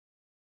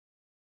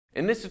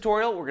In this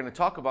tutorial, we're going to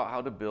talk about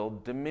how to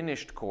build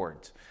diminished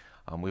chords.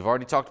 We've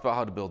already talked about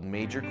how to build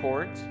major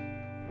chords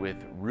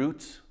with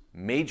roots,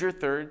 major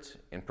thirds,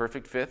 and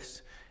perfect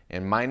fifths,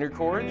 and minor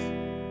chords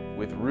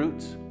with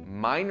roots,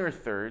 minor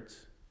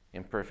thirds,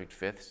 and perfect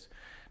fifths.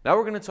 Now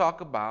we're going to talk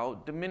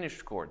about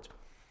diminished chords.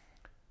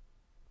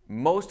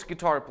 Most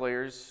guitar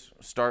players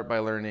start by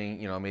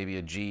learning, maybe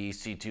a G,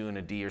 C2, and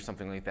a D or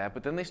something like that,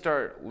 but then they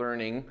start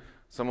learning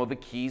some of the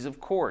keys of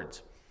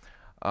chords.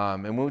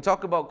 And when we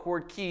talk about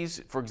chord keys,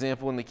 for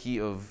example, in the key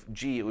of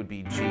G, it would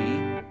be G,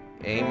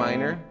 A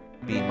minor,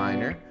 B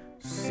minor,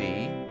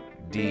 C,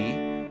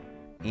 D,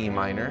 E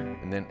minor,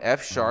 and then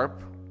F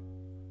sharp,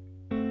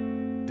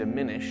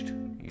 diminished.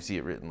 You see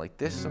it written like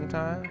this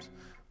sometimes,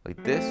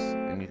 like this,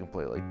 and you can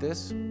play it like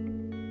this.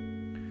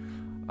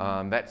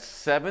 That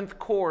seventh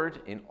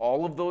chord in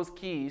all of those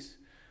keys,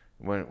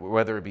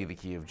 whether it be the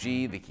key of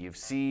G, the key of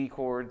C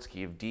chords,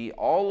 key of D,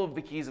 all of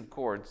the keys of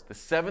chords, the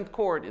seventh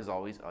chord is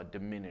always a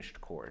diminished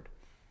chord.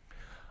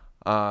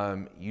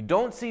 You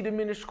don't see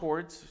diminished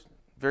chords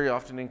very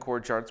often in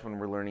chord charts when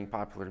we're learning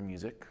popular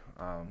music,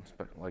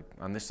 like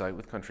on this site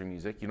with country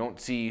music. You don't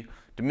see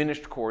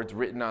diminished chords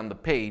written on the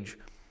page,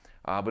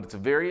 but it's a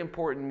very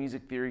important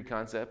music theory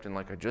concept, and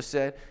like I just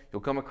said,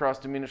 you'll come across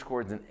diminished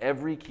chords in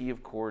every key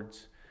of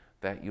chords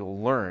that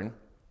you'll learn.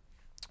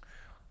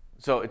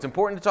 So it's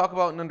important to talk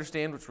about and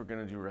understand, which we're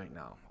going to do right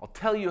now. I'll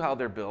tell you how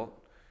they're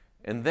built,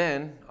 and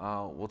then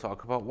we'll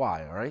talk about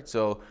why, all right?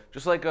 So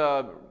just like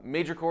a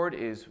major chord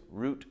is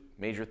root,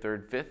 major,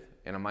 third, fifth,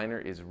 and a minor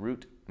is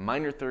root,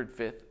 minor, third,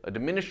 fifth, a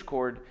diminished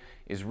chord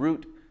is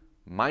root,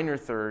 minor,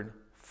 third,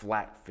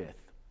 flat,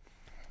 fifth.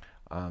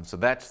 So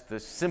that's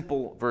the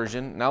simple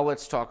version. Now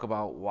let's talk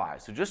about why.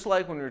 So just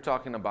like when we were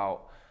talking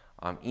about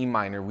E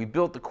minor, we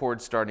built the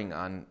chord starting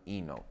on E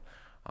note.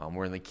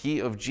 We're in the key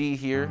of G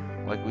here,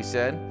 like we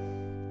said.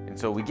 And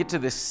so we get to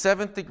this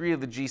seventh degree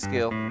of the G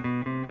scale.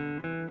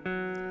 1,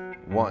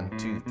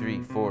 2,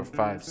 3, 4,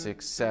 5,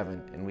 6,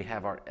 7. And we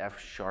have our F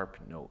sharp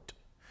note.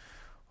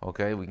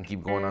 Okay, we can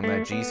keep going on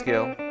that G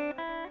scale.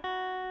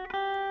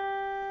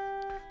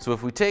 So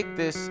if we take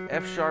this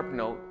F sharp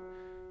note,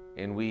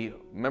 and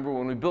remember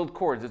when we build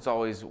chords, it's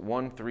always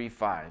 1, 3,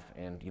 5.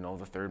 And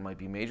the third might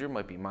be major,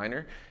 might be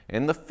minor.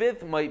 And the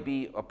fifth might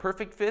be a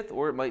perfect fifth,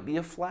 or it might be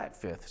a flat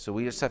fifth. So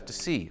we just have to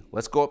see.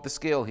 Let's go up the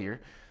scale here.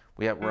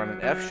 We're on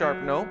an F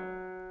sharp note,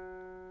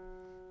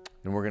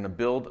 and we're going to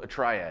build a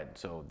triad.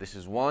 So this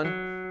is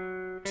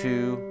 1,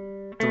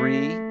 2,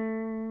 3,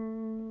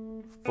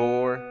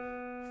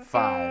 4,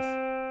 5.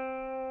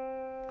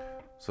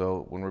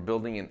 So when we're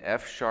building an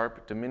F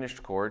sharp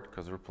diminished chord,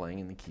 because we're playing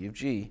in the key of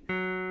G,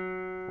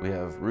 we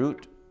have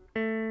root,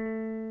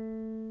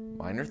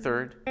 minor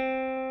third,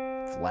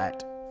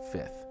 flat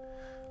fifth.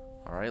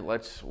 All right,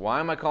 why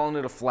am I calling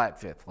it a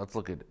flat fifth? Let's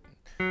look at it.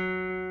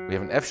 We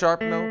have an F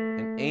sharp note,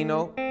 an A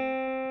note,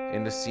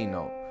 and a C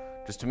note.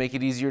 Just to make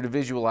it easier to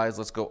visualize,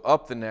 let's go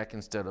up the neck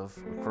instead of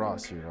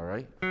across here, all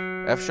right?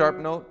 F sharp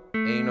note,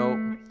 A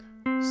note,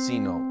 C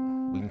note.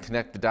 We can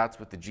connect the dots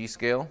with the G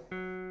scale.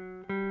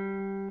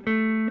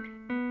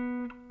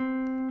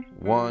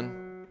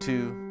 1,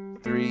 2,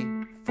 3,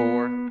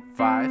 4,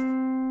 5.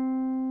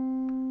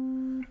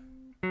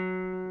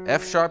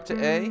 F sharp to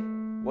A,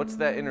 what's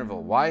that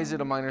interval? Why is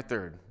it a minor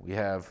third? We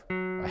have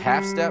a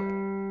half step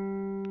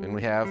and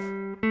we have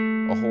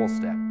a whole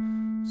step.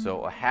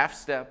 So a half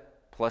step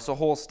plus a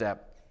whole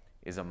step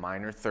is a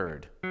minor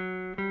third. All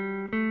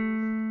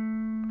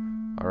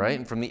right,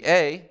 and from the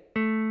A,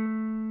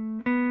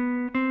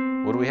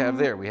 what do we have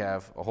there? We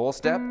have a whole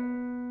step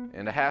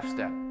and a half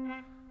step.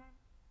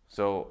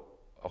 So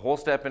a whole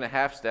step and a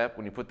half step,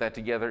 when you put that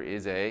together,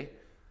 is a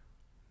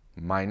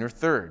minor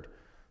third.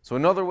 So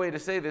another way to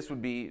say this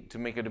would be to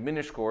make a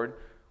diminished chord.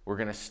 We're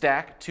going to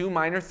stack two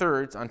minor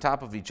thirds on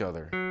top of each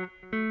other.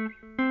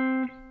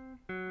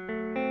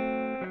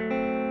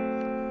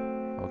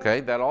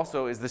 Okay, that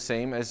also is the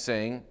same as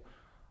saying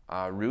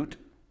root,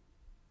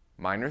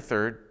 minor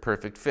third,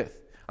 perfect fifth.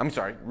 I'm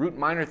sorry, root,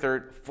 minor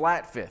third,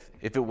 flat fifth.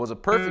 If it was a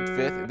perfect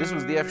fifth, if this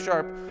was the F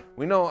sharp,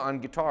 we know on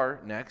guitar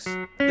next,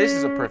 this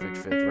is a perfect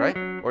fifth, right?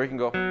 Or you can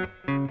go.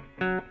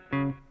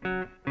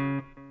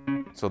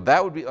 So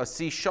that would be a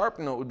C sharp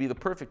note would be the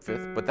perfect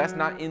fifth, but that's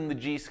not in the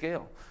G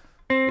scale.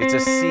 It's a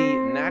C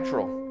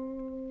natural.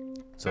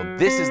 So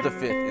this is the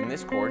fifth in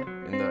this chord,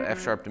 in the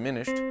F sharp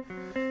diminished.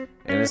 And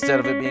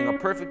instead of it being a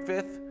perfect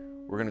fifth,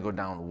 we're going to go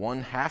down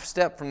one half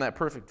step from that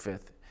perfect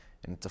fifth,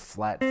 and it's a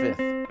flat fifth.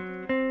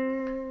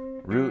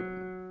 Root,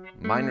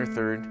 minor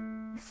third,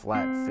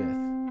 flat fifth.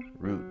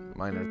 Root,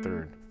 minor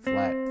third,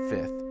 flat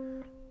fifth.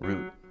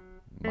 Root,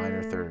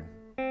 minor third,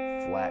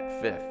 flat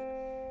fifth.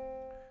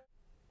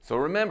 So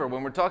remember,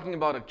 when we're talking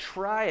about a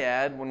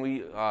triad, when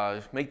we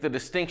make the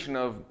distinction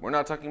of, we're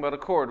not talking about a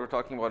chord, we're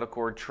talking about a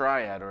chord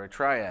triad or a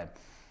triad.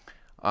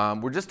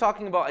 We're just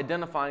talking about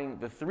identifying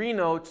the three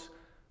notes,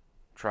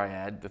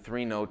 triad, the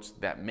three notes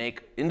that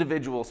make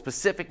individual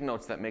specific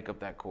notes that make up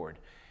that chord.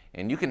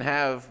 And you can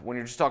have, when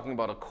you're just talking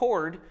about a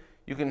chord,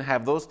 you can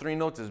have those three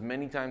notes as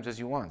many times as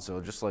you want. So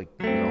just like,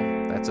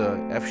 that's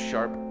a F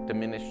sharp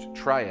diminished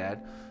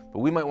triad. But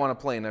we might want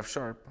to play an F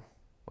sharp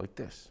like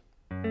this.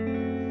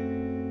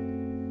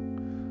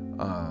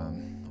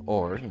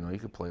 Or, you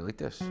could play like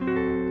this.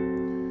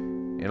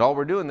 And all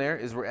we're doing there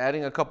is we're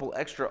adding a couple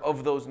extra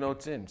of those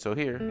notes in. So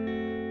here,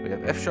 we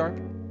have F sharp,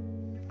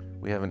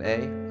 we have an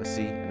A, a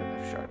C, and an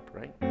F sharp,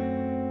 right?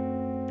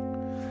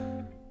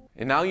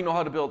 And now you know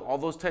how to build all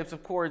those types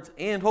of chords,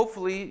 and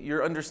hopefully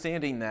you're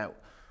understanding that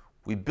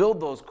we build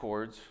those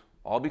chords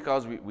all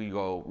because we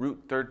go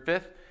root, third,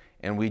 fifth,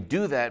 and we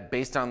do that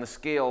based on the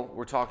scale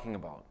we're talking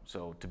about.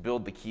 So to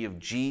build the key of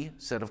G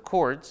set of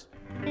chords,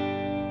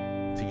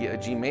 to get a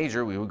G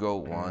major, we would go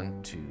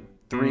 1, 2,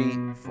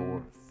 3,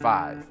 4,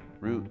 5,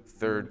 root,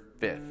 third,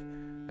 fifth.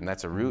 And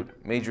that's a root,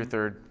 major,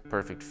 third,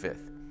 perfect,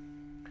 fifth.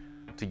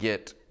 To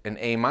get an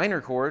A minor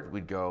chord,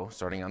 we'd go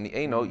starting on the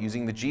A note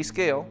using the G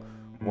scale,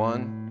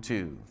 1,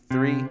 2,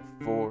 3,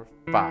 4,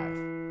 5,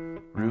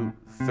 root,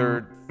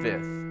 third,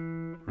 fifth,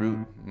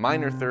 root,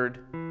 minor, third,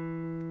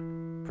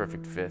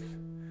 perfect, fifth.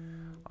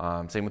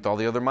 Same with all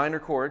the other minor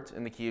chords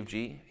in the key of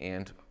G,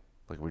 and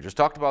like we just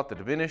talked about, the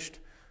diminished,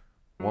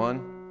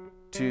 1,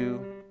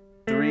 2,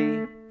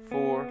 3,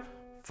 4,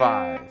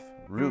 5,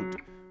 root,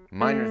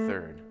 minor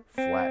third,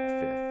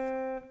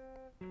 flat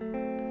fifth.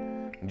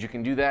 And you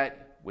can do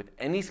that with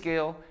any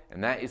scale,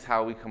 and that is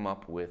how we come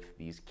up with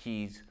these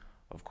keys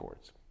of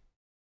chords.